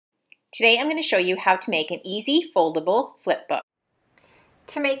Today I'm going to show you how to make an easy foldable flip book.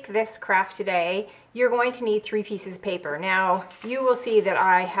 To make this craft today, you're going to need 3 pieces of paper. Now, you will see that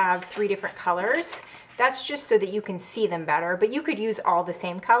I have 3 different colors. That's just so that you can see them better, but you could use all the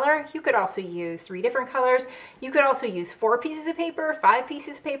same color. You could also use 3 different colors. You could also use 4 pieces of paper, 5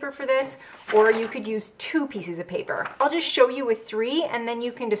 pieces of paper for this, or you could use 2 pieces of paper. I'll just show you with 3 and then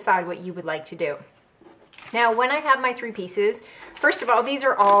you can decide what you would like to do. Now, when I have my 3 pieces, first of all, these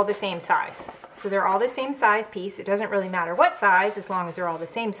are all the same size. So they're all the same size piece. It doesn't really matter what size as long as they're all the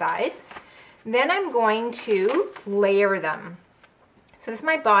same size. Then I'm going to layer them. So this is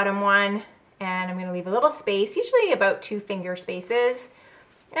my bottom one, and I'm going to leave a little space, usually about 2 finger spaces.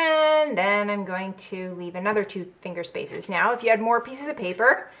 And then I'm going to leave another 2 finger spaces. Now, if you had more pieces of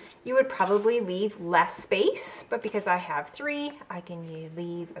paper, you would probably leave less space, but because I have 3, I can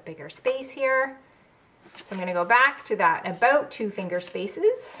leave a bigger space here. So I'm going to go back to that about 2 finger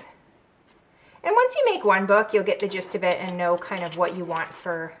spaces. And once you make one book, you'll get the gist of it and know kind of what you want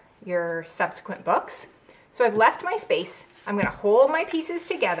for your subsequent books. So I've left my space. I'm going to hold my pieces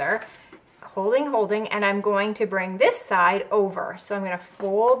together, holding, and I'm going to bring this side over. So I'm going to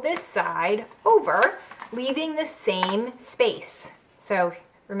fold this side over, leaving the same space. So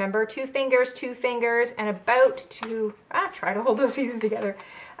remember 2 fingers, and about 2, try to hold those pieces together,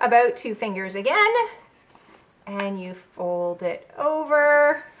 about 2 fingers again. And you fold it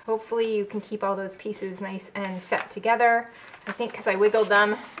over. Hopefully you can keep all those pieces nice and set together. I think because I wiggled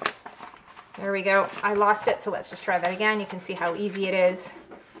them, there we go. I lost it, so let's just try that again. You can see how easy it is.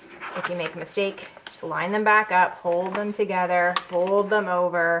 If you make a mistake, just line them back up, hold them together, fold them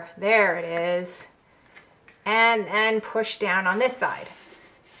over. There it is. And then push down on this side.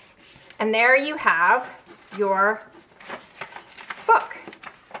 And there you have your book.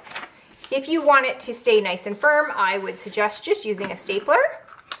 If you want it to stay nice and firm, I would suggest just using a stapler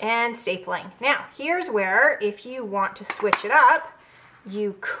and stapling. Now, here's where, if you want to switch it up,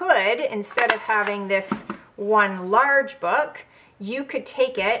 you could, instead of having this one large book, you could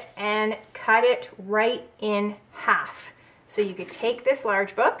take it and cut it right in half. So you could take this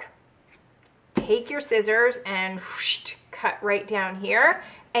large book, take your scissors and whoosh, cut right down here,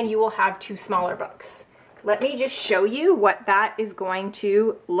 and you will have 2 smaller books. Let me just show you what that is going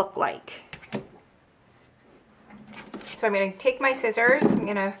to look like. So I'm going to take my scissors, I'm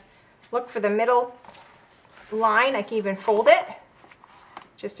going to look for the middle line. I can even fold it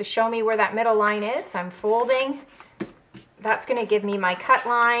just to show me where that middle line is. So I'm folding. That's going to give me my cut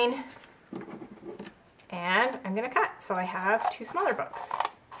line, and I'm going to cut. So I have 2 smaller books.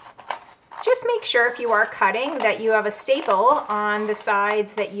 Just make sure if you are cutting that you have a staple on the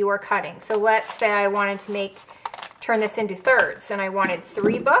sides that you are cutting. So let's say I wanted to turn this into thirds and I wanted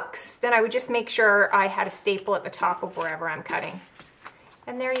 3 books, then I would just make sure I had a staple at the top of wherever I'm cutting.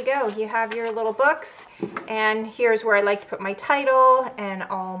 And there you go, you have your little books, and here's where I like to put my title and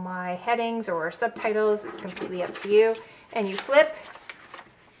all my headings or subtitles. It's completely up to you. And you flip,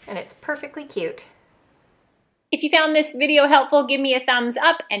 and it's perfectly cute. If you found this video helpful, give me a thumbs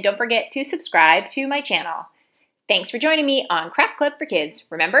up and don't forget to subscribe to my channel. Thanks for joining me on Craft Clip for Kids.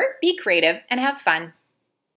 Remember, be creative and have fun.